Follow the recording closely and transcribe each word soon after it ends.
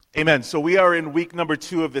Amen. So we are in week number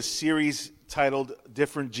 2 of this series titled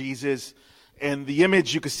Different Jesus. And the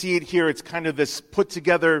image, you can see it here, it's kind of this put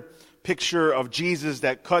together picture of Jesus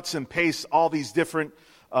that cuts and pastes all these different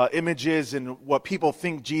images and what people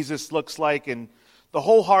think Jesus looks like. And the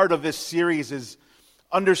whole heart of this series is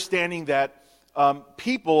understanding that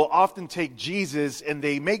people often take Jesus and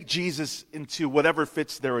they make Jesus into whatever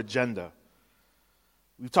fits their agenda.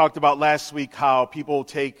 We talked about last week how people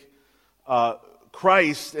take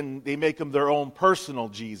Christ and they make him their own personal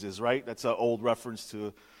Jesus, right? That's an old reference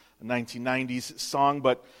to a 1990s song,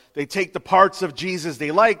 but they take the parts of Jesus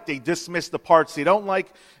they like, they dismiss the parts they don't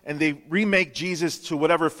like, and they remake Jesus to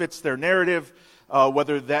whatever fits their narrative,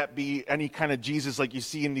 whether that be any kind of Jesus like you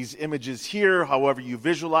see in these images here, however you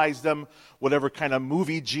visualize them, whatever kind of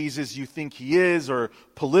movie Jesus you think he is, or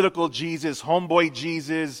political Jesus, homeboy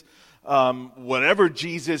Jesus, whatever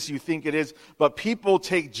Jesus you think it is. But people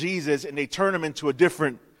take Jesus and they turn him into a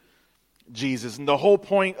different Jesus. And the whole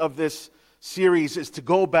point of this series is to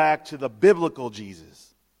go back to the biblical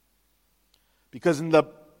Jesus. Because in the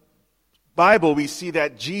Bible we see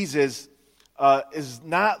that Jesus is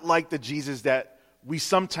not like the Jesus that we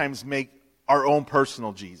sometimes make our own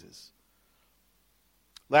personal Jesus.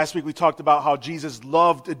 Last week we talked about how Jesus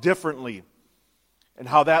loved differently, and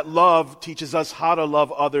how that love teaches us how to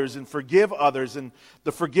love others and forgive others. And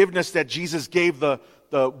the forgiveness that Jesus gave the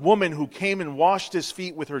woman who came and washed his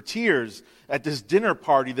feet with her tears at this dinner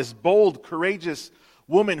party, this bold, courageous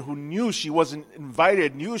woman who knew she wasn't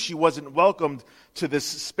invited, knew she wasn't welcomed to this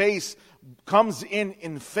space, comes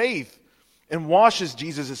in faith and washes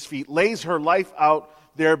Jesus' feet, lays her life out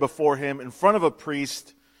there before him in front of a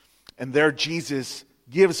priest, and there Jesus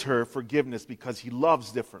gives her forgiveness because he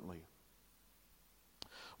loves differently.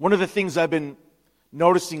 One of the things I've been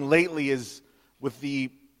noticing lately is with the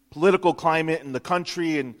political climate in the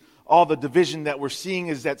country and all the division that we're seeing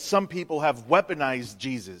is that some people have weaponized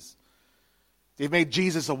Jesus. They've made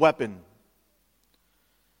Jesus a weapon.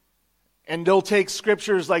 And they'll take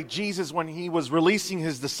scriptures like Jesus when he was releasing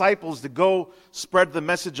his disciples to go spread the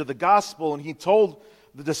message of the gospel. And he told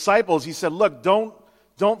the disciples, he said, look,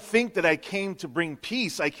 don't think that I came to bring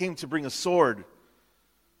peace. I came to bring a sword.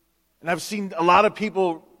 And I've seen a lot of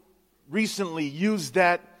people recently use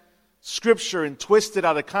that scripture and twist it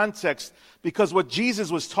out of context, because what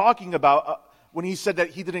Jesus was talking about when he said that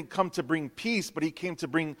he didn't come to bring peace, but he came to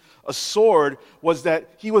bring a sword, was that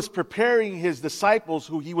he was preparing his disciples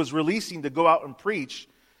who he was releasing to go out and preach.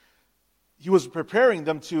 He was preparing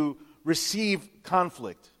them to receive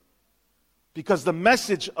conflict, because the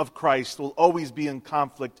message of Christ will always be in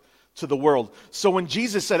conflict to the world. So when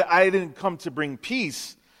Jesus said, I didn't come to bring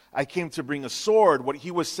peace, I came to bring a sword, what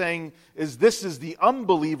he was saying is this is the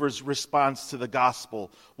unbeliever's response to the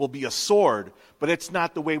gospel, will be a sword. But it's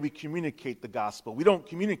not the way we communicate the gospel. We don't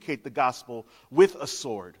communicate the gospel with a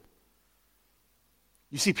sword.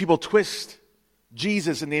 You see people twist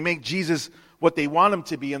Jesus and they make Jesus what they want him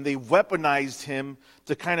to be, and they weaponized him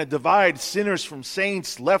to kind of divide sinners from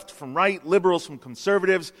saints, left from right, liberals from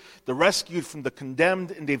conservatives, the rescued from the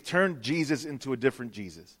condemned, and they've turned Jesus into a different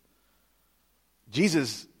Jesus.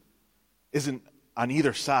 Jesus isn't on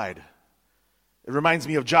either side. It reminds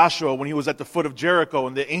me of Joshua when he was at the foot of Jericho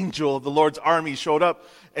and the angel of the Lord's army showed up,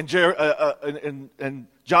 and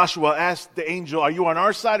Joshua asked the angel, are you on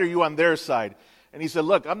our side or are you on their side? And he said,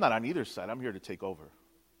 look, I'm not on either side. I'm here to take over.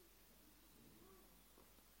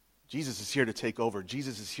 Jesus is here to take over.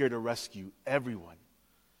 Jesus is here to rescue everyone.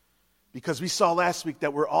 Because we saw last week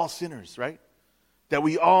that we're all sinners, right? That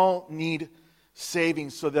we all need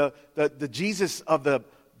saving. So the Jesus of the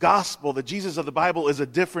gospel, the Jesus of the Bible, is a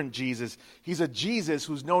different Jesus. He's a Jesus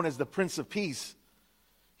who's known as the Prince of Peace.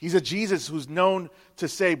 He's a Jesus who's known to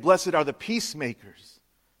say, blessed are the peacemakers,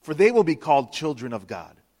 for they will be called children of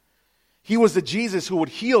God. He was the Jesus who would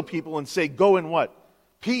heal people and say, go in what?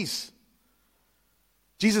 Peace.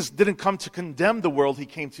 Jesus didn't come to condemn the world, he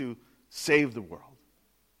came to save the world.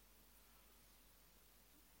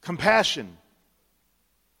 Compassion.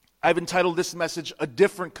 I've entitled this message, A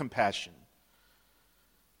Different Compassion.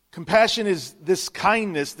 Compassion is this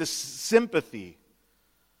kindness, this sympathy.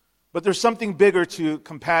 But there's something bigger to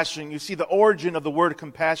compassion. You see, the origin of the word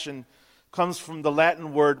compassion comes from the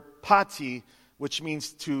Latin word pati, which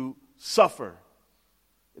means to suffer.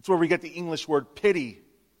 It's where we get the English word pity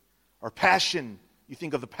or passion. You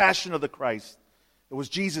think of the passion of the Christ. It was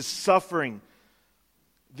Jesus suffering.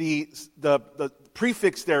 The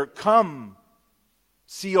prefix there, cum,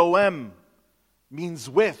 C-O-M, means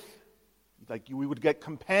with. Like we would get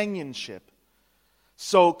companionship.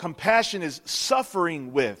 So compassion is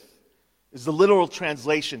suffering with. is the literal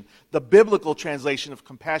translation. The biblical translation of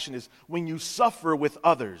compassion is when you suffer with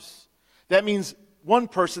others. That means one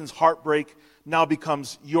person's heartbreak now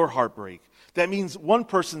becomes your heartbreak. That means one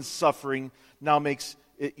person's suffering now makes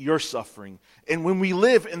it your suffering. And when we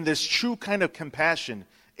live in this true kind of compassion,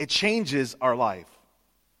 it changes our life.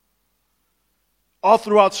 All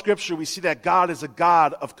throughout Scripture, we see that God is a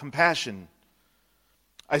God of compassion.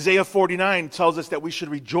 Isaiah 49 tells us that we should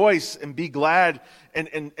rejoice and be glad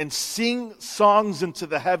and sing songs into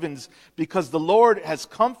the heavens because the Lord has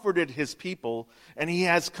comforted His people and He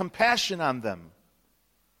has compassion on them.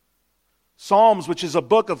 Psalms, which is a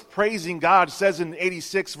book of praising God, says in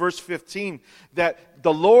 86 verse 15 that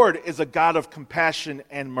the Lord is a God of compassion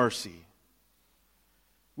and mercy.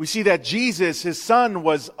 We see that Jesus, His Son,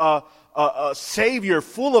 was a Savior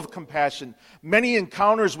full of compassion. Many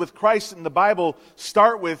encounters with Christ in the Bible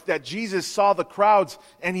start with that Jesus saw the crowds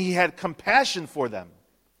and He had compassion for them.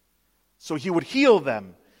 So He would heal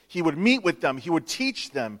them. He would meet with them. He would teach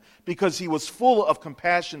them because He was full of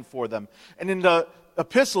compassion for them. And in the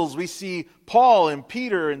epistles, we see Paul and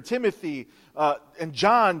Peter and Timothy and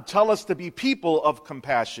John tell us to be people of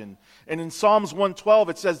compassion. And in Psalms 112,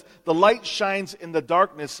 it says, "The light shines in the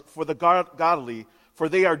darkness for the godly, for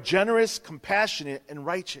they are generous, compassionate, and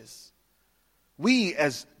righteous." We,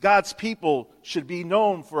 as God's people, should be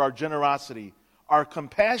known for our generosity, our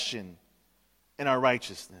compassion, and our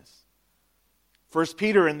righteousness. 1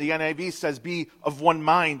 Peter in the NIV says, "Be of one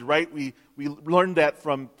mind," right? We learned that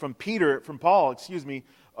from Paul,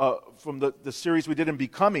 from the series we did in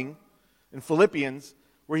Becoming in Philippians,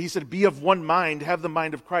 where he said, "Be of one mind, have the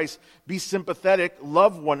mind of Christ, be sympathetic,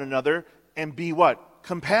 love one another, and be" what?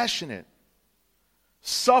 Compassionate.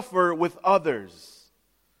 Suffer with others.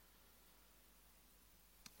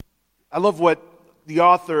 I love what the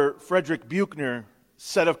author Frederick Buechner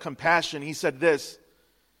said of compassion. He said this.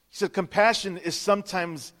 He said, "Compassion is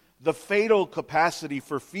sometimes the fatal capacity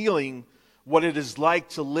for feeling what it is like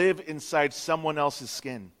to live inside someone else's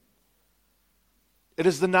skin. It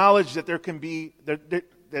is the knowledge that there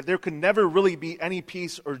can never really be any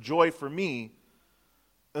peace or joy for me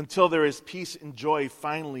until there is peace and joy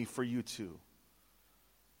finally for you too.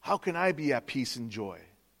 How can I be at peace and joy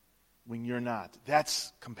when you're not?"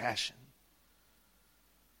 That's compassion.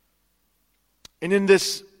 And in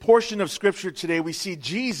this portion of Scripture today, we see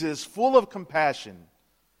Jesus, full of compassion,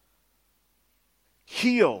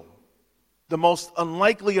 heal the most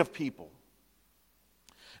unlikely of people.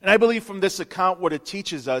 And I believe from this account what it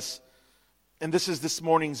teaches us, and this is this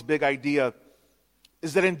morning's big idea,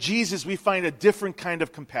 is that in Jesus we find a different kind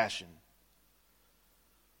of compassion.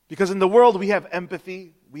 Because in the world we have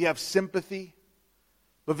empathy, we have sympathy,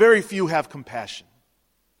 but very few have compassion.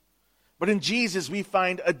 But in Jesus we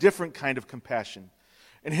find a different kind of compassion.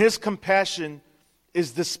 And His compassion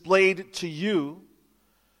is displayed to you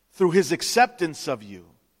through His acceptance of you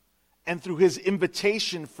and through His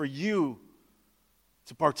invitation for you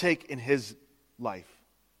to partake in His life.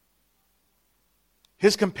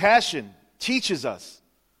 His compassion teaches us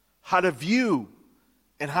how to view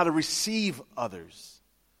and how to receive others.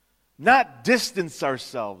 Not distance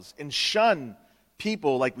ourselves and shun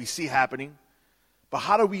people like we see happening, but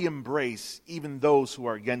how do we embrace even those who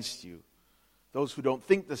are against you, those who don't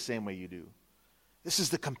think the same way you do? This is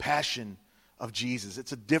the compassion of Jesus.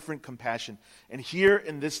 It's a different compassion. And here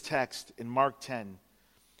in this text, in Mark 10,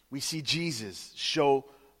 we see Jesus show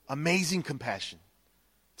amazing compassion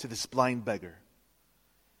to this blind beggar.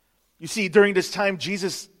 You see, during this time,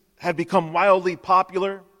 Jesus had become wildly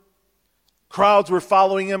popular. Crowds were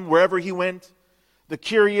following Him wherever He went. The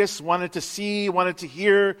curious wanted to see, wanted to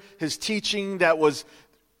hear His teaching that was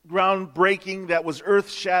groundbreaking, that was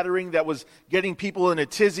earth-shattering, that was getting people in a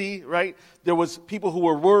tizzy, right? There was people who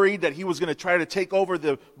were worried that He was going to try to take over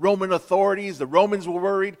the Roman authorities. The Romans were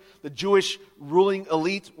worried. The Jewish ruling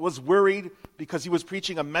elite was worried because He was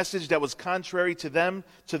preaching a message that was contrary to them,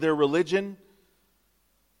 to their religion.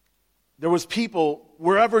 There was people,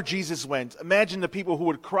 wherever Jesus went, imagine the people who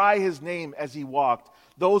would cry His name as He walked,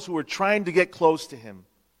 those who were trying to get close to Him.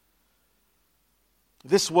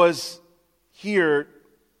 This was here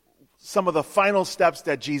some of the final steps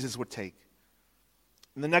that Jesus would take.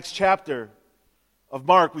 In the next chapter of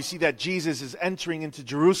Mark, we see that Jesus is entering into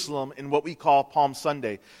Jerusalem in what we call Palm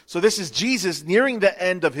Sunday. So this is Jesus nearing the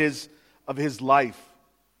end of his life.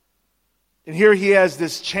 And here He has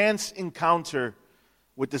this chance encounter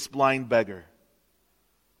with this blind beggar.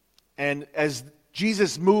 And as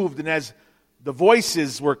Jesus moved and as the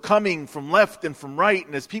voices were coming from left and from right,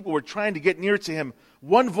 and as people were trying to get near to Him,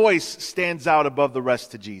 one voice stands out above the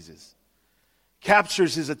rest to Jesus,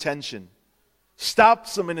 captures His attention,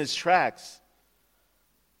 stops Him in His tracks,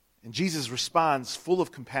 And Jesus responds full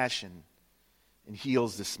of compassion and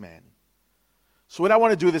heals this man. So what I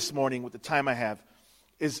want to do this morning with the time I have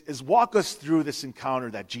is walk us through this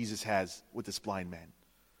encounter that Jesus has with this blind man.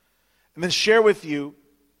 And then share with you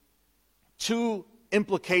two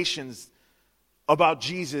implications about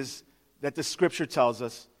Jesus that the Scripture tells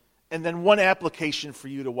us, and then one application for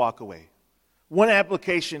you to walk away. One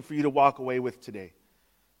application for you to walk away with today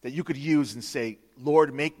that you could use and say,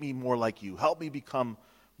 Lord, make me more like you. Help me become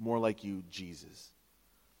more like you, Jesus.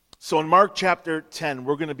 So in Mark chapter 10,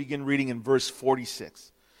 we're going to begin reading in verse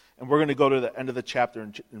 46. And we're going to go to the end of the chapter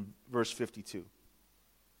in verse 52.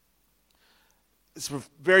 It's a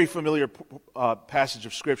very familiar passage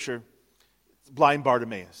of Scripture. It's blind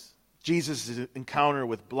Bartimaeus. Jesus' encounter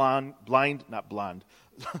with blind,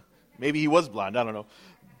 maybe he was blind, I don't know.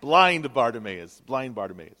 Blind Bartimaeus.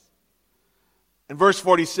 In verse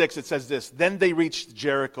 46, it says this: Then they reached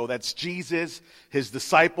Jericho. That's Jesus, his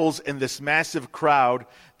disciples, and this massive crowd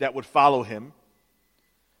that would follow him.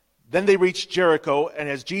 Then they reached Jericho, and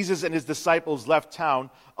as Jesus and his disciples left town,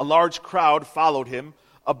 a large crowd followed him.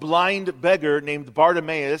 A blind beggar named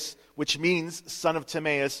Bartimaeus, which means son of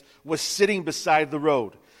Timaeus, was sitting beside the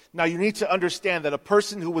road. Now you need to understand that a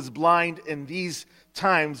person who was blind in these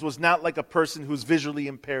times was not like a person who's visually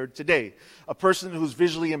impaired today. A person who's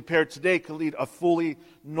visually impaired today can lead a fully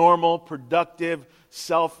normal, productive,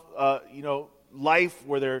 life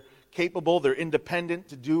where they're capable, they're independent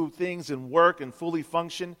to do things and work and fully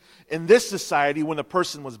function. In this society, when a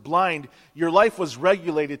person was blind, your life was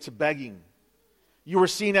regulated to begging. You were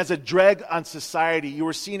seen as a drag on society. You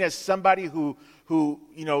were seen as somebody who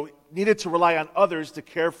needed to rely on others to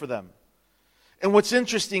care for them. And what's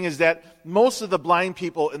interesting is that most of the blind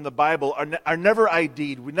people in the Bible are never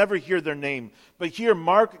ID'd. We never hear their name. But here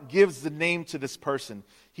Mark gives the name to this person.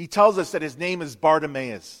 He tells us that his name is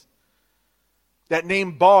Bartimaeus. That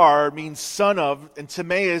name Bar means son of, and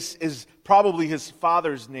Timaeus is probably his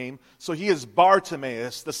father's name. So he is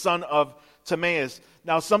Bartimaeus, the son of Timaeus.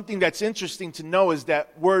 Now something that's interesting to know is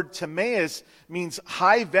that word Timaeus means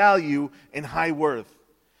high value and high worth.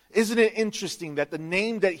 Isn't it interesting that the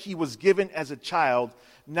name that he was given as a child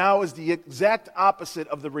now is the exact opposite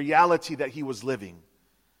of the reality that he was living?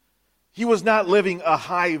 He was not living a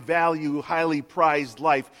high-value, highly prized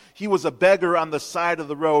life. He was a beggar on the side of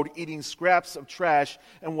the road, eating scraps of trash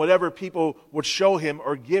and whatever people would show him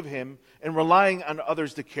or give him, and relying on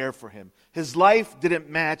others to care for him. His life didn't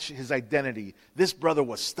match his identity. This brother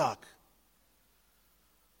was stuck.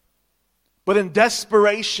 But in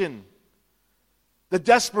desperation, the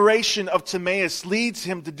desperation of Timaeus leads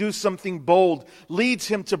him to do something bold, leads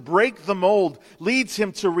him to break the mold, leads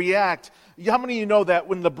him to react. How many of you know that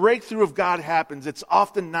when the breakthrough of God happens, it's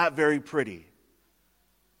often not very pretty?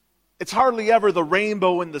 It's hardly ever the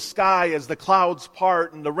rainbow in the sky as the clouds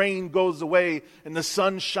part and the rain goes away and the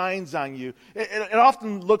sun shines on you. It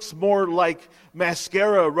often looks more like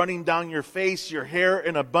mascara running down your face, your hair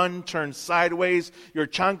in a bun turned sideways, your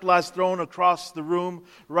chanclas thrown across the room,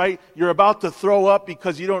 right? You're about to throw up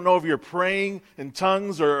because you don't know if you're praying in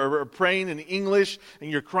tongues or praying in English and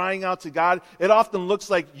you're crying out to God. It often looks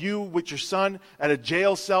like you with your son at a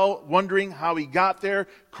jail cell, wondering how he got there,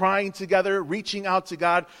 crying together, reaching out to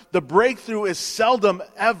God. The breakthrough is seldom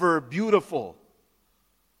ever beautiful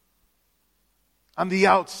on the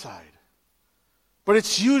outside. But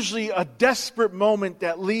it's usually a desperate moment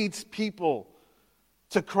that leads people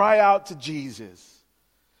to cry out to Jesus.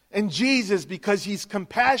 And Jesus, because he's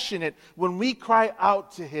compassionate, when we cry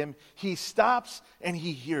out to him, he stops and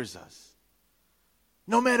he hears us.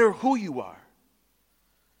 No matter who you are.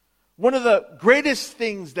 One of the greatest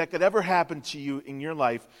things that could ever happen to you in your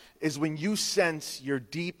life is when you sense your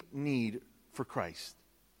deep need for Christ.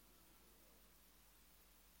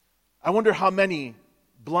 I wonder how many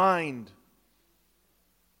blind,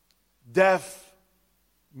 deaf,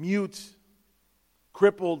 mute,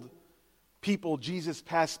 crippled people Jesus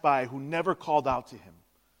passed by who never called out to him,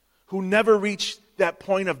 who never reached that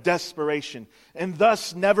point of desperation, and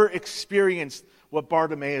thus never experienced what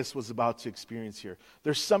Bartimaeus was about to experience here.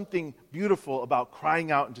 There's something beautiful about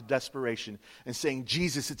crying out into desperation and saying,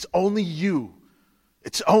 Jesus, it's only you.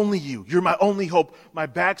 It's only you. You're my only hope. My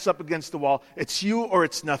back's up against the wall. It's you or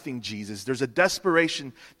it's nothing, Jesus. There's a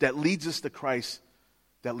desperation that leads us to Christ,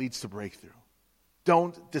 that leads to breakthrough.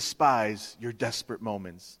 Don't despise your desperate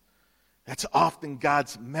moments. That's often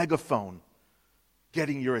God's megaphone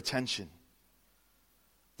getting your attention.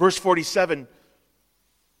 Verse 47,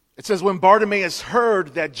 it says, when Bartimaeus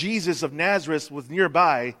heard that Jesus of Nazareth was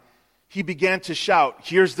nearby, he began to shout.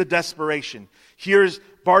 Here's the desperation. Here's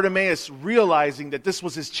Bartimaeus realizing that this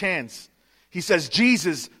was his chance. He says,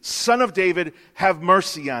 Jesus, Son of David, have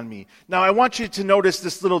mercy on me. Now, I want you to notice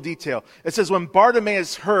this little detail. It says, when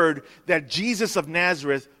Bartimaeus heard that Jesus of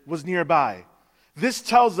Nazareth was nearby. This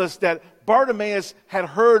tells us that Bartimaeus had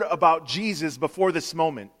heard about Jesus before this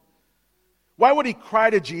moment. Why would he cry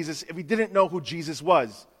to Jesus if he didn't know who Jesus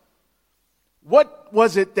was? What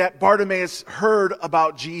was it that Bartimaeus heard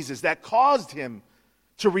about Jesus that caused him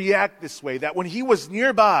to react this way? That when he was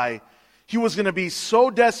nearby, he was going to be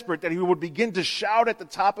so desperate that he would begin to shout at the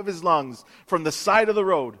top of his lungs from the side of the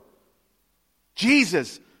road,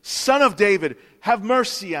 Jesus, Son of David, have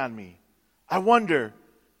mercy on me. I wonder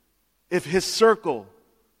if his circle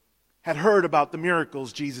had heard about the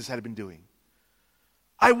miracles Jesus had been doing.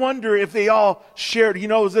 I wonder if they all shared,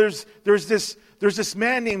 there's this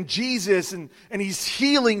man named Jesus, and he's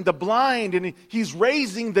healing the blind, and he's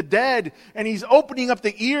raising the dead, and he's opening up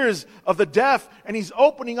the ears of the deaf, and he's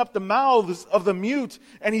opening up the mouths of the mute,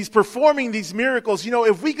 and he's performing these miracles.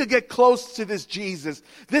 If we could get close to this Jesus,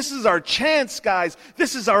 this is our chance, guys.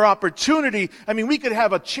 This is our opportunity. We could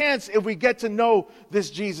have a chance if we get to know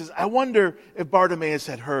this Jesus. I wonder if Bartimaeus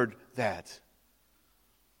had heard that.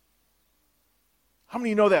 How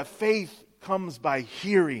many know that faith comes by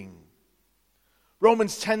hearing?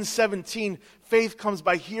 Romans 10:17, faith comes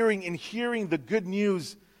by hearing, and hearing the good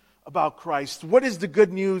news about Christ. What is the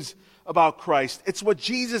good news about Christ? It's what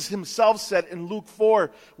Jesus himself said in Luke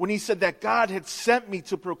 4 when he said that God had sent me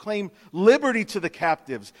to proclaim liberty to the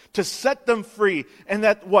captives, to set them free, and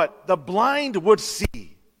that what? The blind would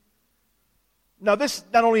see. Now this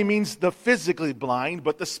not only means the physically blind,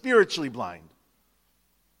 but the spiritually blind,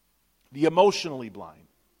 the emotionally blind,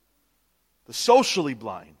 the socially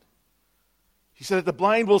blind. He said that the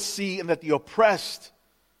blind will see and that the oppressed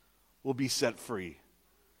will be set free.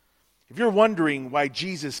 If you're wondering why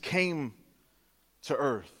Jesus came to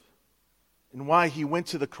earth and why he went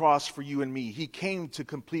to the cross for you and me, he came to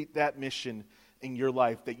complete that mission in your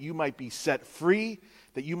life, that you might be set free,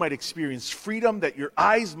 that you might experience freedom, that your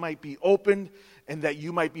eyes might be opened, and that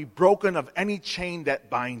you might be broken of any chain that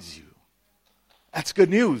binds you. That's good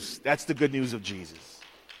news. That's the good news of Jesus.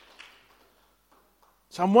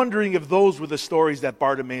 So I'm wondering if those were the stories that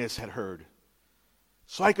Bartimaeus had heard.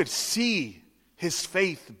 So I could see his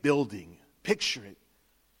faith building. Picture it.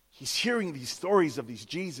 He's hearing these stories of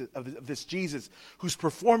this Jesus who's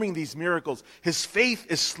performing these miracles. His faith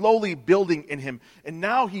is slowly building in him. And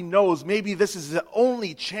now he knows maybe this is the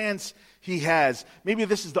only chance he has. Maybe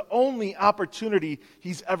this is the only opportunity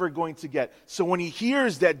he's ever going to get. So when he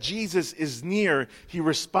hears that Jesus is near, he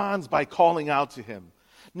responds by calling out to him.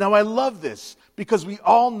 Now I love this because we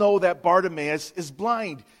all know that Bartimaeus is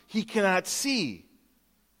blind. He cannot see.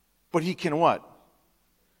 But he can what?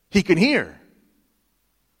 He can hear.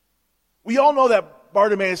 We all know that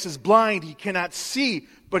Bartimaeus is blind. He cannot see.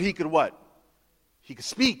 But he could what? He could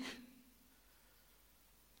speak.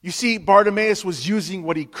 You see, Bartimaeus was using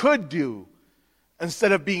what he could do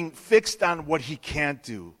instead of being fixed on what he can't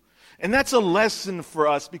do. And that's a lesson for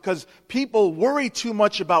us because people worry too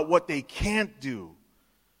much about what they can't do.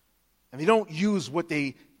 And they don't use what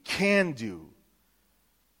they can do.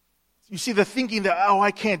 You see, the thinking that,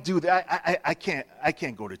 I can't do that. I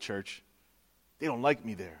can't go to church. They don't like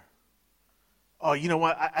me there. Oh, you know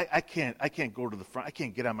what? I can't go to the front. I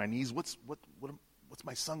can't get on my knees. What's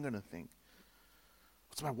my son going to think?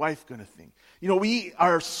 What's my wife going to think? We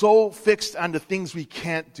are so fixed on the things we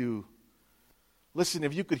can't do. Listen,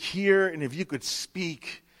 if you could hear and if you could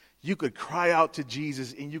speak, you could cry out to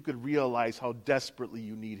Jesus and you could realize how desperately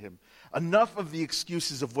you need him. Enough of the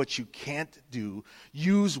excuses of what you can't do.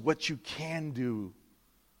 Use what you can do.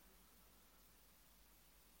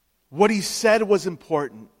 What he said was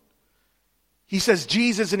important. He says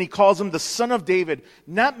Jesus, and he calls him the Son of David.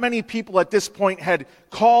 Not many people at this point had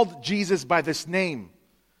called Jesus by this name.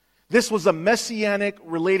 This was a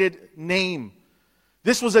messianic-related name.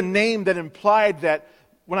 This was a name that implied that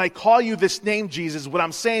when I call you this name, Jesus, what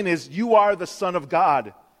I'm saying is you are the Son of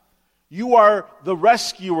God. You are the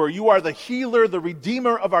rescuer. You are the healer, the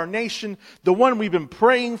redeemer of our nation, the one we've been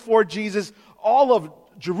praying for, Jesus. All of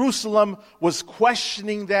Jerusalem was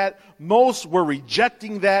questioning that. Most were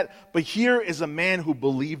rejecting that. But here is a man who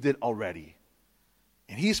believed it already.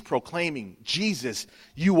 And he's proclaiming, Jesus,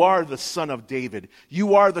 you are the Son of David.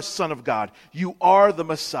 You are the Son of God. You are the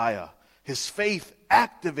Messiah. His faith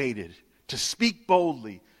activated to speak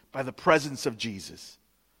boldly by the presence of Jesus.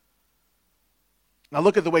 Now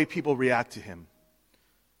look at the way people react to him.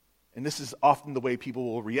 And this is often the way people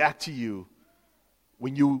will react to you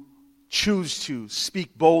when you choose to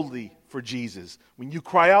speak boldly for Jesus. When you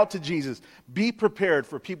cry out to Jesus, be prepared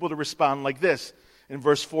for people to respond like this. In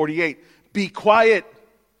verse 48, be quiet,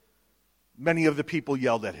 many of the people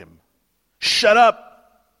yelled at him. Shut up!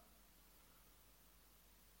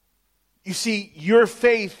 You see, your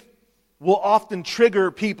faith will often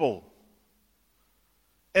trigger people.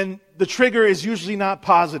 And the trigger is usually not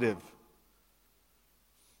positive.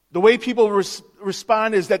 The way people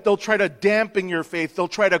respond is that they'll try to dampen your faith. They'll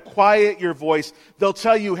try to quiet your voice. They'll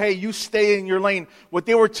tell you, hey, you stay in your lane. What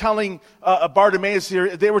they were telling Bartimaeus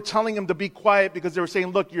here, they were telling him to be quiet because they were saying,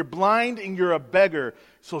 look, you're blind and you're a beggar,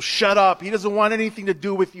 so shut up. He doesn't want anything to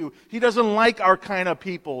do with you. He doesn't like our kind of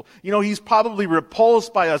people. You know, he's probably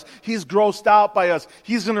repulsed by us. He's grossed out by us.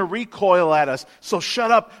 He's going to recoil at us. So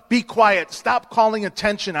shut up, be quiet. Stop calling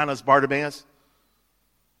attention on us, Bartimaeus.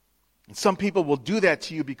 And some people will do that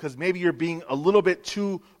to you because maybe you're being a little bit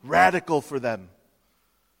too radical for them,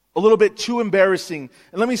 a little bit too embarrassing.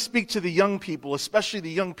 And let me speak to the young people, especially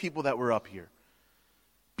the young people that were up here.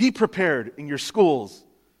 Be prepared in your schools.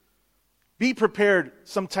 Be prepared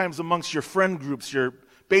sometimes amongst your friend groups, your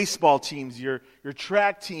baseball teams, your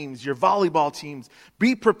track teams, your volleyball teams.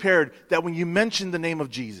 Be prepared that when you mention the name of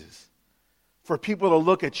Jesus, for people to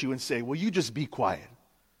look at you and say, well, you just be quiet.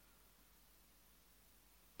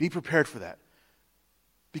 Be prepared for that.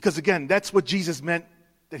 Because again, that's what Jesus meant,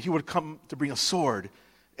 that he would come to bring a sword.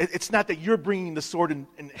 It's not that you're bringing the sword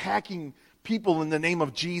and hacking people in the name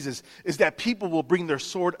of Jesus. It's that people will bring their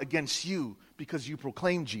sword against you because you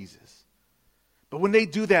proclaim Jesus. But when they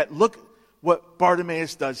do that, look what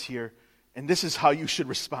Bartimaeus does here, and this is how you should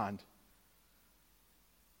respond.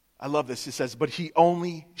 I love this. It says, but he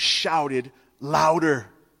only shouted louder,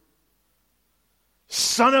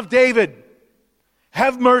 Son of David,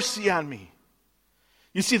 have mercy on me.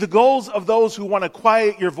 You see, the goals of those who want to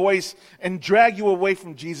quiet your voice and drag you away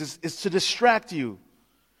from Jesus is to distract you,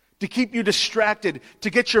 to keep you distracted,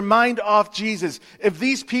 to get your mind off Jesus. If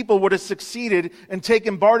these people would have succeeded in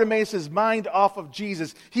taking Bartimaeus' mind off of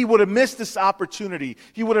Jesus, he would have missed this opportunity.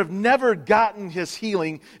 He would have never gotten his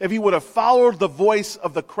healing if he would have followed the voice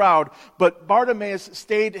of the crowd. But Bartimaeus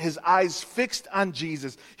stayed his eyes fixed on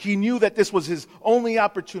Jesus. He knew that this was his only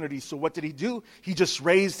opportunity. So what did he do? He just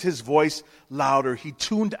raised his voice louder. He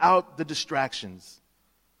tuned out the distractions.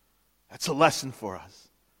 That's a lesson for us.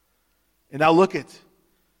 And now look at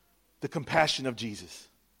the compassion of Jesus.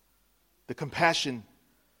 The compassion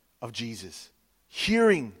of Jesus.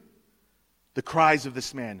 Hearing the cries of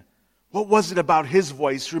this man. What was it about his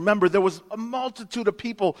voice? Remember, there was a multitude of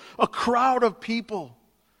people, a crowd of people.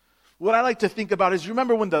 What I like to think about is,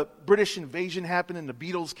 remember when the British invasion happened and the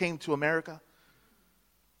Beatles came to America?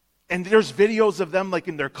 And there's videos of them like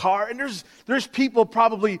in their car, and there's people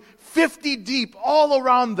probably 50 deep all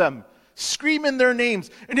around them, screaming their names.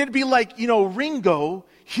 And it'd be like, Ringo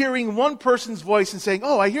hearing one person's voice and saying,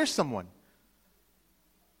 oh, I hear someone.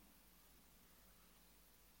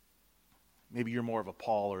 Maybe you're more of a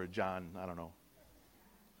Paul or a John, I don't know.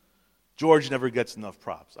 George never gets enough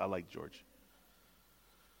props. I like George.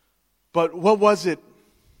 But what was it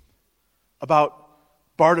about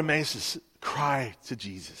Bartimaeus' cry to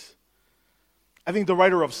Jesus? I think the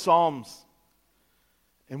writer of Psalms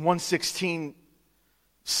in 116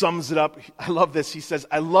 sums it up. I love this. He says,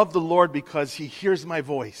 I love the Lord because he hears my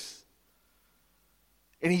voice.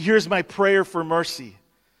 And he hears my prayer for mercy.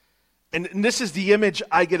 And this is the image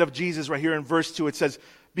I get of Jesus right here in verse 2. It says,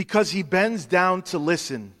 because he bends down to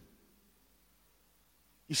listen.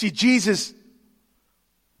 You see, Jesus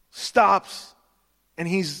stops and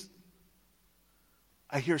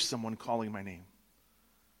I hear someone calling my name.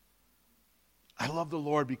 I love the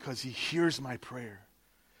Lord because he hears my prayer.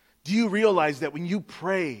 Do you realize that when you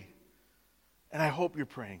pray, and I hope you're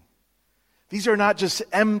praying, these are not just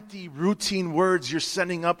empty, routine words you're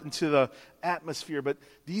sending up into the atmosphere, but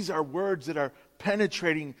these are words that are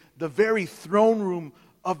penetrating the very throne room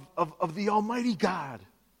of the Almighty God.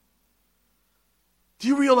 Do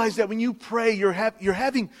you realize that when you pray, you're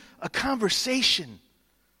having a conversation,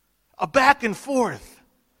 a back and forth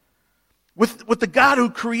with the God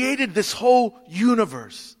who created this whole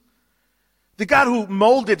universe? The God who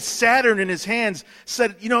molded Saturn in his hands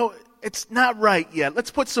said, it's not right yet.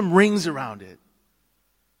 Let's put some rings around it.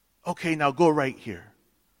 Okay, now go right here.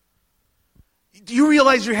 Do you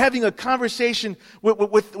realize you're having a conversation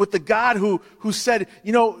with the God who said,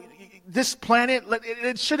 this planet,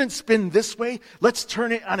 it shouldn't spin this way. Let's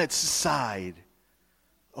turn it on its side.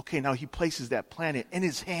 Okay, now he places that planet in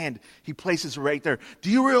his hand. He places it right there.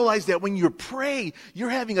 Do you realize that when you pray, you're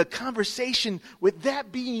having a conversation with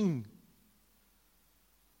that being?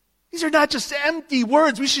 These are not just empty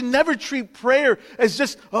words. We should never treat prayer as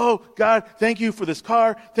just, oh, God, thank you for this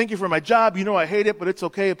car. Thank you for my job. I hate it, but it's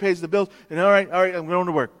okay. It pays the bills. And all right, I'm going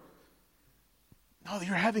to work. No,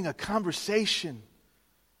 you're having a conversation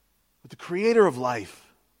with the creator of life.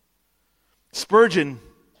 Spurgeon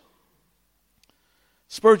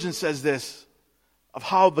says this, of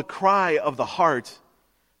how the cry of the heart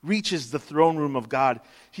reaches the throne room of God.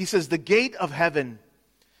 He says, the gate of heaven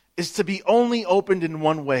is to be only opened in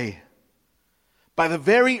one way, by the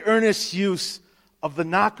very earnest use of the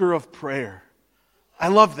knocker of prayer. I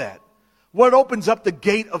love that. What opens up the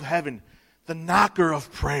gate of heaven? The knocker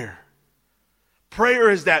of prayer. Prayer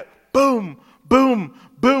is that boom, boom,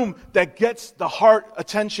 boom that gets the heart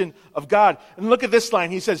attention of God. And look at this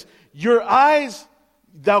line. He says, your eyes,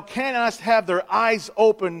 thou cannot have their eyes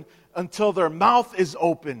open until their mouth is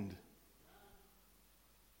opened.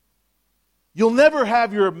 You'll never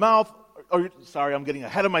have your mouth, sorry, I'm getting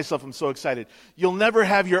ahead of myself. I'm so excited. You'll never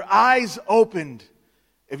have your eyes opened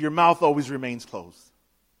if your mouth always remains closed.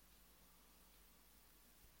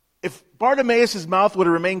 If Bartimaeus' mouth would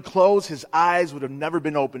have remained closed, his eyes would have never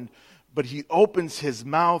been opened. But he opens his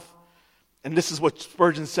mouth, and this is what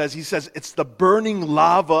Spurgeon says. He says, it's the burning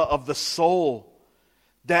lava of the soul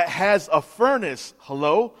that has a furnace,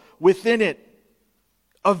 within it.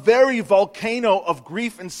 A very volcano of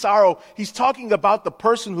grief and sorrow. He's talking about the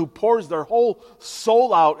person who pours their whole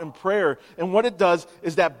soul out in prayer. And what it does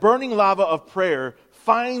is that burning lava of prayer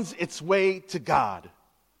finds its way to God.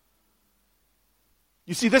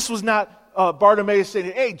 You see, this was not Bartimaeus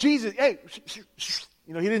saying, hey, Jesus, hey.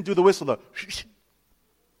 He didn't do the whistle, though.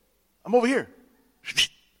 I'm over here.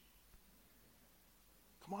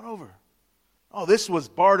 Come on over. Oh, this was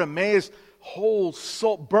Bartimaeus' whole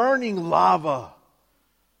soul, burning lava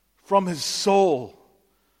from his soul,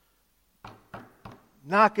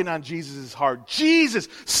 knocking on Jesus' heart. Jesus,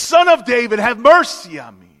 Son of David, have mercy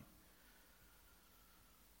on me.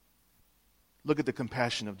 Look at the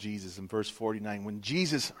compassion of Jesus in verse 49. When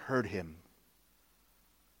Jesus heard him,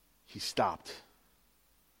 he stopped.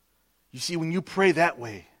 You see, when you pray that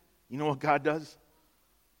way, you know what God does?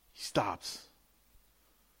 He stops.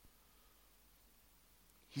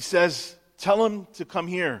 He says, tell him to come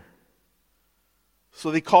here.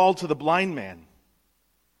 So they called to the blind man.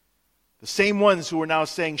 The same ones who are now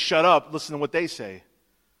saying, shut up, listen to what they say.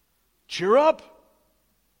 Cheer up.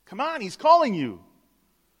 Come on, he's calling you.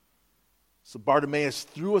 So Bartimaeus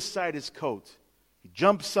threw aside his coat. He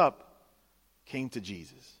jumps up, came to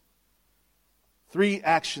Jesus. 3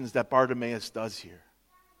 actions that Bartimaeus does here.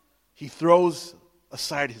 He throws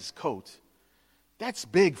aside his coat. That's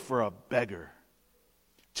big for a beggar.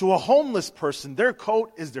 To a homeless person, their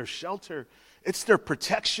coat is their shelter. It's their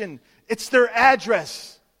protection. It's their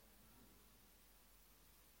address.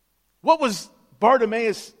 What was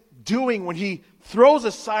Bartimaeus doing when he throws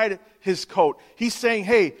aside his coat? He's saying,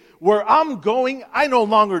 hey, where I'm going, I no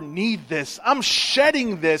longer need this. I'm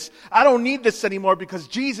shedding this. I don't need this anymore because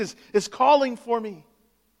Jesus is calling for me.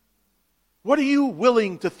 What are you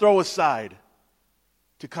willing to throw aside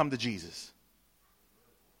to come to Jesus?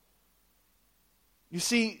 You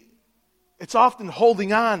see, it's often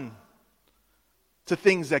holding on to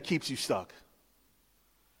things that keeps you stuck.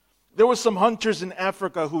 There were some hunters in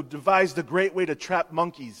Africa who devised a great way to trap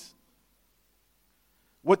monkeys.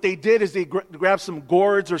 What they did is they grabbed some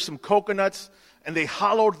gourds or some coconuts and they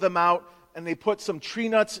hollowed them out and they put some tree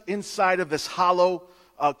nuts inside of this hollow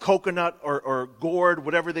coconut or gourd,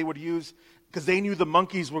 whatever they would use, because they knew the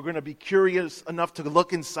monkeys were going to be curious enough to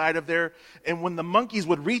look inside of there. And when the monkeys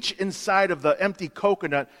would reach inside of the empty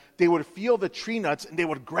coconut, they would feel the tree nuts and they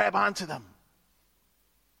would grab onto them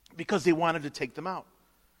because they wanted to take them out.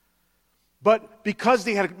 But because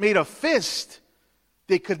they had made a fist,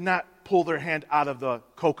 they could not pull their hand out of the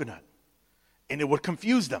coconut. And it would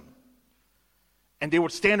confuse them. And they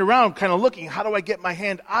would stand around kind of looking, how do I get my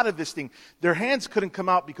hand out of this thing? Their hands couldn't come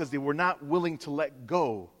out because they were not willing to let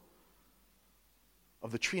go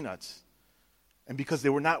of the tree nuts. And because they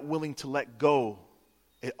were not willing to let go,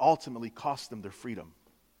 it ultimately cost them their freedom.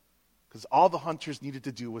 Because all the hunters needed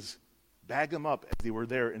to do was bag them up as they were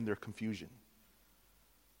there in their confusion.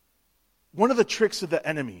 One of the tricks of the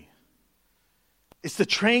enemy is to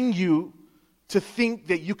train you to think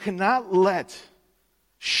that you cannot let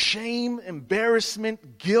shame,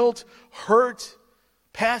 embarrassment, guilt, hurt,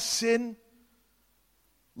 past sin,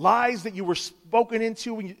 lies that you were spoken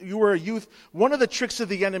into when you were a youth. One of the tricks of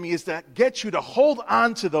the enemy is to get you to hold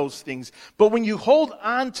on to those things. But when you hold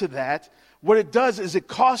on to that, what it does is it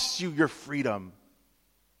costs you your freedom.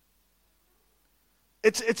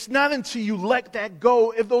 It's not until you let that go.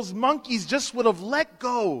 If those monkeys just would have let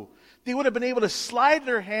go, they would have been able to slide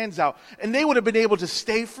their hands out and they would have been able to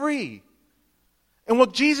stay free. And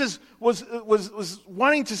what Jesus was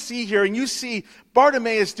wanting to see here, and you see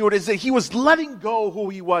Bartimaeus do it, is that he was letting go who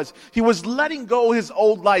he was. He was letting go his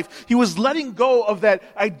old life. He was letting go of that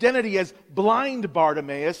identity as blind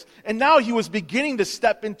Bartimaeus. And now he was beginning to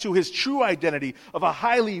step into his true identity of a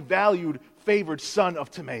highly valued, favored son of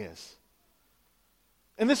Timaeus.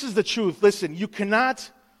 And this is the truth. Listen, you cannot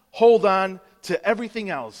hold on to everything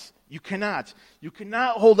else. You cannot. You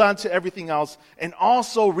cannot hold on to everything else and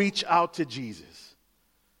also reach out to Jesus.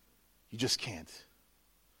 You just can't.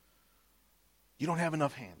 You don't have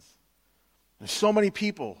enough hands. There's so many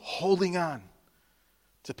people holding on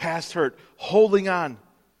to past hurt, holding on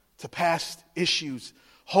to past issues,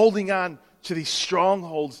 holding on to these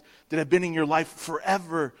strongholds that have been in your life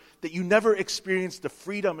forever, that you never experienced the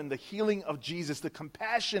freedom and the healing of Jesus, the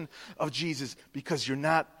compassion of Jesus, because you're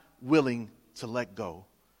not willing to let go.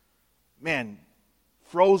 Man,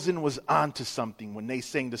 Frozen was onto something when they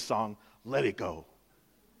sang the song, Let It Go.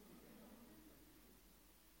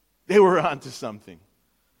 They were onto something.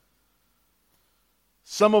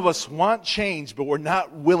 Some of us want change, but we're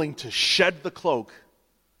not willing to shed the cloak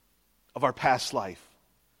of our past life.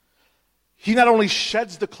 He not only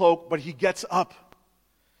sheds the cloak, but he gets up.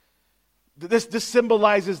 This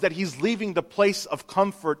symbolizes that he's leaving the place of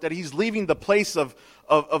comfort, that he's leaving the place of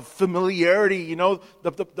familiarity, you know,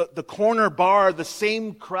 the corner bar, the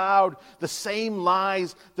same crowd, the same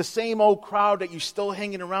lies, the same old crowd that you're still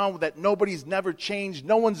hanging around with, that nobody's never changed,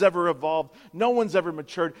 no one's ever evolved, no one's ever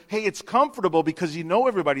matured. Hey, it's comfortable because you know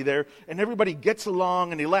everybody there, and everybody gets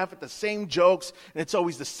along, and they laugh at the same jokes, and it's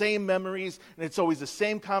always the same memories, and it's always the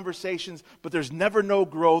same conversations, but there's never no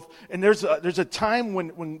growth. And there's a time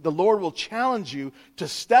when the Lord will challenge you to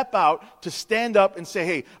step out, to stand up and say,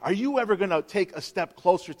 hey, are you ever going to take a step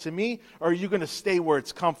closer to me, or are you going to stay where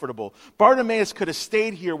it's comfortable? Bartimaeus could have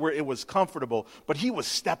stayed here where it was comfortable, but he was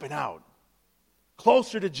stepping out,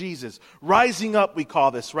 closer to Jesus, rising up, we call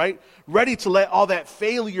this, right? Ready to let all that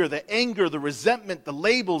failure, the anger, the resentment, the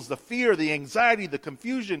labels, the fear, the anxiety, the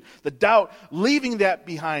confusion, the doubt, leaving that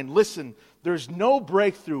behind. Listen, there's no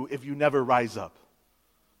breakthrough if you never rise up.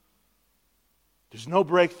 There's no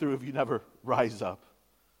breakthrough if you never rise up.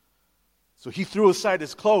 So he threw aside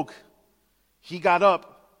his cloak, he got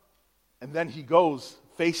up, and then he goes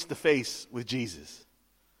face to face with Jesus.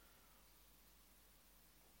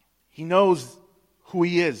 He knows who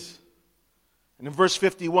he is. And in verse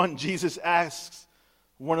 51, Jesus asks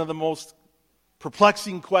one of the most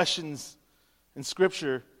perplexing questions in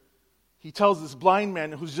Scripture. He tells this blind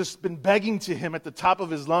man who's just been begging to him at the top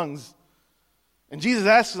of his lungs, and Jesus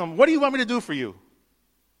asks him, what do you want me to do for you?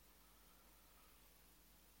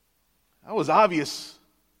 That was obvious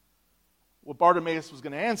what Bartimaeus was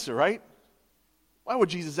going to answer, right? Why would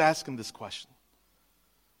Jesus ask him this question?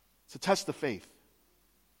 It's a test of faith.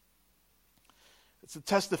 It's a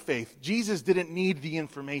test of faith. Jesus didn't need the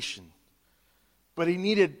information, but he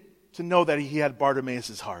needed to know that he had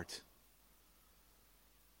Bartimaeus' heart.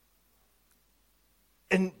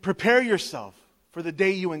 And prepare yourself for the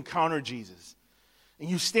day you encounter Jesus, and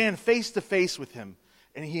you stand face to face with him,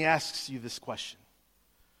 and he asks you this question.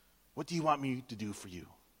 What do you want me to do for you?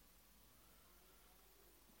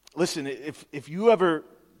 Listen, if you ever,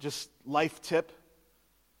 just life tip,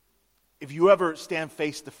 if you ever stand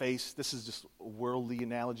face to face, this is just a worldly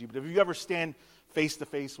analogy, but if you ever stand face to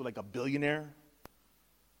face with like a billionaire,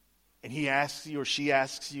 and he asks you or she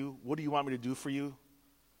asks you, what do you want me to do for you?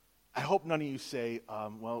 I hope none of you say,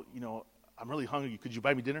 well, you know, I'm really hungry. Could you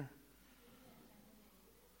buy me dinner?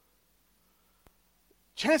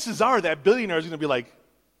 Chances are that billionaire is going to be like,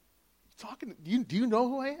 do you know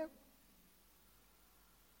who I am?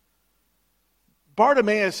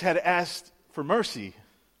 Bartimaeus had asked for mercy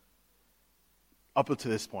up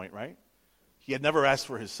until this point, right? He had never asked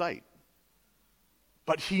for his sight.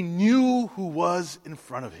 But he knew who was in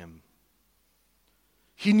front of him.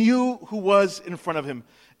 He knew who was in front of him.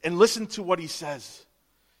 And listen to what he says.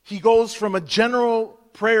 He goes from a general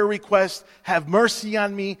prayer request, have mercy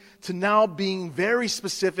on me, to now being very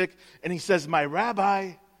specific. And he says, my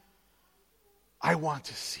rabbi, I want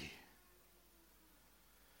to see.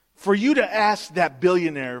 For you to ask that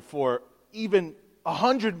billionaire for even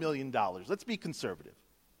 $100 million, let's be conservative,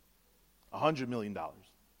 $100 million.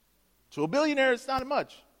 To a billionaire, it's not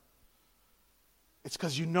much. It's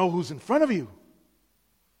because you know who's in front of you.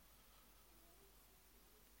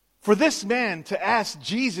 For this man to ask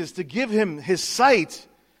Jesus to give him his sight,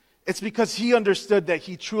 it's because he understood that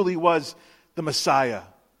he truly was the Messiah.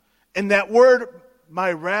 And that word,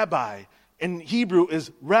 my rabbi, in Hebrew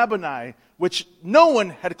is Rabboni, which no one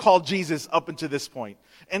had called Jesus up until this point.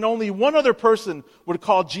 And only one other person would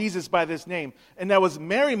call Jesus by this name, and that was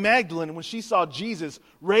Mary Magdalene when she saw Jesus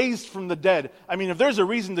raised from the dead. I mean, if there's a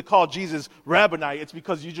reason to call Jesus Rabboni, it's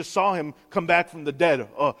because you just saw him come back from the dead.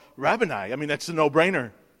 Rabboni, I mean, that's a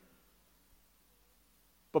no-brainer.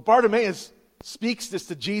 But Bartimaeus speaks this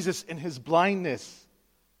to Jesus in his blindness.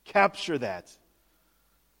 Capture that.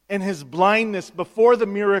 In his blindness before the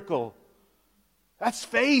miracle. That's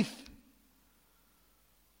faith.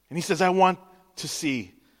 And he says, I want to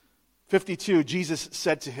see. 52, Jesus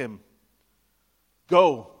said to him,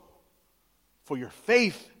 go, for your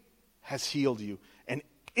faith has healed you. And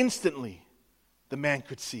instantly the man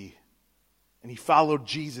could see. And he followed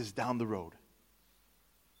Jesus down the road.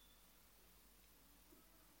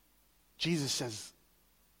 Jesus says,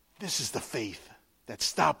 this is the faith that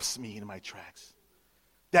stops me in my tracks,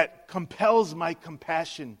 that compels my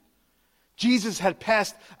compassion. Jesus had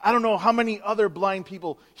passed, I don't know how many other blind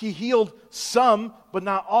people. He healed some, but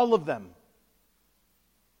not all of them.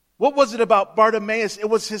 What was it about Bartimaeus? It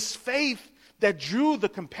was his faith that drew the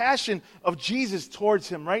compassion of Jesus towards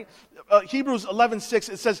him, right? Hebrews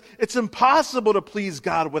 11:6, it says, it's impossible to please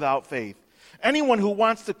God without faith. Anyone who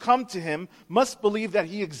wants to come to him must believe that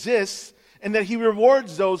he exists and that he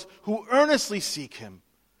rewards those who earnestly seek him.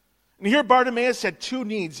 And here Bartimaeus had two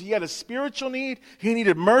needs. He had a spiritual need. He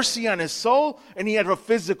needed mercy on his soul. And he had a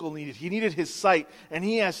physical need. He needed his sight. And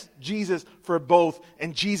he asked Jesus for both.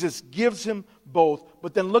 And Jesus gives him both.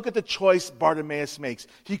 But then look at the choice Bartimaeus makes.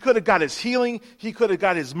 He could have got his healing. He could have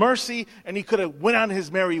got his mercy. And he could have went on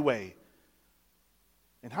his merry way.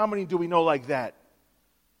 And how many do we know like that?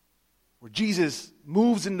 Where Jesus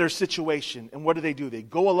moves in their situation. And what do? They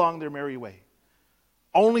go along their merry way.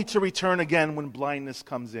 Only to return again when blindness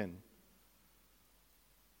comes in.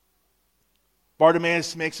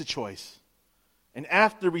 Bartimaeus makes a choice. And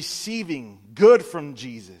after receiving good from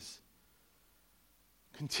Jesus,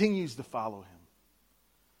 continues to follow him.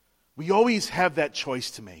 We always have that choice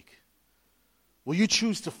to make. Will you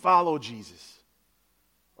choose to follow Jesus?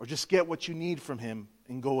 Or just get what you need from him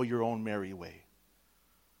and go your own merry way?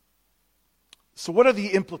 So what are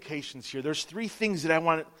the implications here? There's three things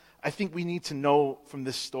that I think we need to know from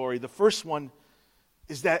this story. The first one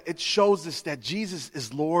is that it shows us that Jesus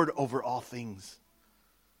is Lord over all things.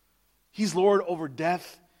 He's Lord over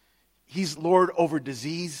death. He's Lord over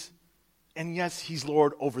disease. And yes, he's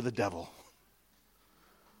Lord over the devil.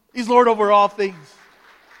 He's Lord over all things.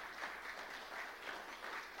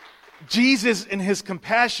 Jesus, in his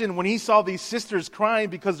compassion, when he saw these sisters crying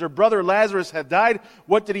because their brother Lazarus had died,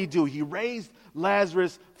 what did he do? He raised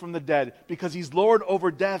Lazarus from the dead because he's Lord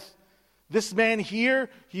over death. This man here,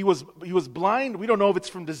 he was blind. We don't know if it's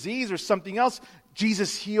from disease or something else.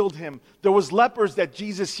 Jesus healed him. There was lepers that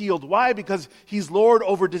Jesus healed. Why? Because he's Lord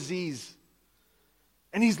over disease.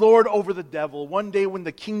 And he's Lord over the devil. One day when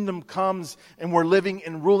the kingdom comes and we're living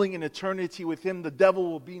and ruling in eternity with him, the devil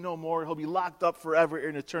will be no more. He'll be locked up forever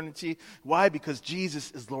in eternity. Why? Because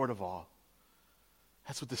Jesus is Lord of all.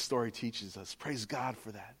 That's what this story teaches us. Praise God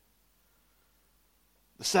for that.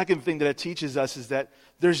 The second thing that it teaches us is that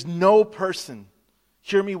there's no person,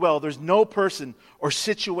 hear me well, there's no person or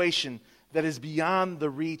situation that is beyond the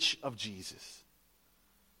reach of Jesus.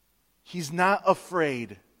 He's not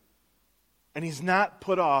afraid, and he's not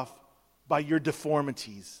put off by your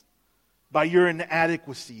deformities, by your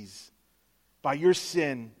inadequacies, by your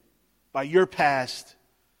sin, by your past.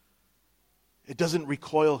 It doesn't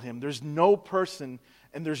recoil him. There's no person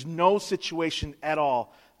and there's no situation at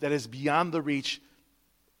all that is beyond the reach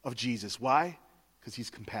of Jesus. Why? Because he's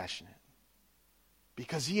compassionate.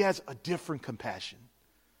 Because he has a different compassion.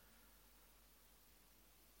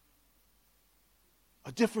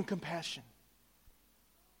 A different compassion.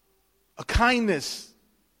 A kindness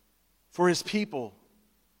for his people.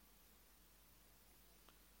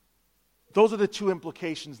 Those are the two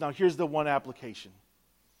implications. Now here's the one application.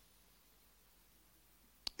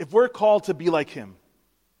 If we're called to be like him,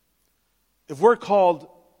 if we're called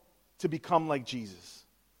to become like Jesus,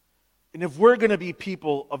 and if we're going to be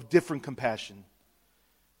people of different compassion,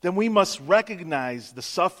 then we must recognize the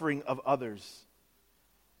suffering of others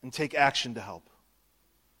and take action to help.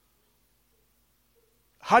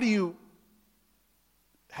 How do you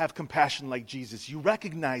have compassion like Jesus? You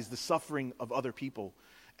recognize the suffering of other people,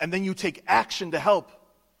 and then you take action to help.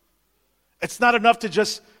 It's not enough to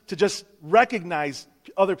just recognize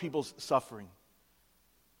other people's suffering.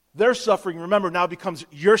 Their suffering, remember, now becomes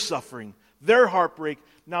your suffering. Their heartbreak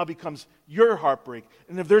now becomes your heartbreak.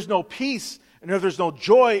 And if there's no peace, and if there's no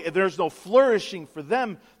joy, if there's no flourishing for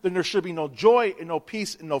them, then there should be no joy and no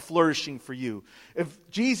peace and no flourishing for you. If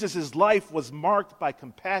Jesus' life was marked by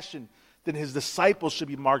compassion, then his disciples should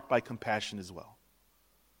be marked by compassion as well.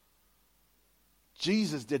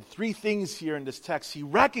 Jesus did 3 things here in this text. He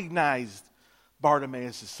recognized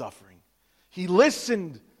Bartimaeus' suffering. He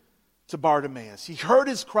listened to Bartimaeus. He heard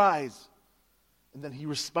his cries. And then he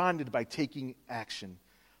responded by taking action.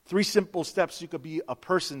 3 simple steps. You could be a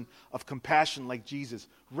person of compassion like Jesus.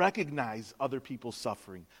 Recognize other people's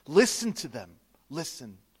suffering. Listen to them.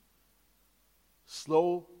 Listen.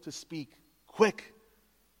 Slow to speak. Quick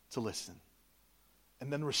to listen.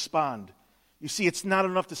 And then respond. You see, it's not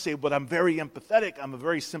enough to say, but I'm very empathetic. I'm a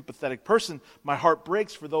very sympathetic person. My heart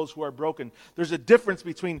breaks for those who are broken. There's a difference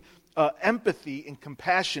between empathy and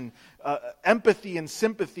compassion. Empathy and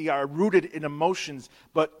sympathy are rooted in emotions,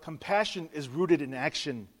 but compassion is rooted in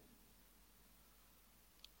action.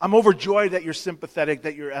 I'm overjoyed that you're sympathetic,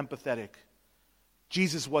 that you're empathetic.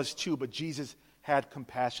 Jesus was too, but Jesus had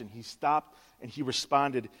compassion. He stopped and he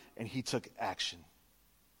responded and he took action.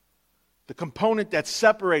 The component that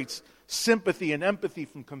separates sympathy and empathy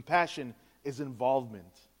from compassion is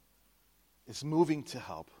involvement. It's moving to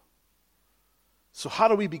help. So how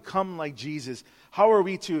do we become like Jesus? How are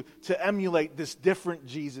we to emulate this different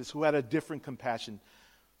Jesus who had a different compassion?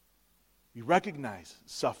 You recognize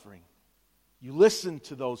suffering. You listen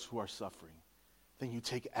to those who are suffering. Then you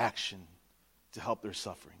take action to help their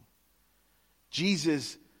suffering.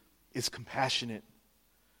 Jesus is compassionate.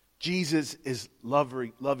 Jesus is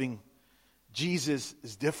loving. Jesus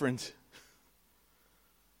is different.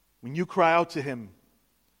 When you cry out to him,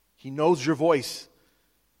 he knows your voice.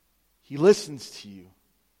 He listens to you,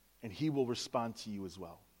 and he will respond to you as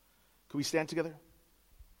well. Can we stand together?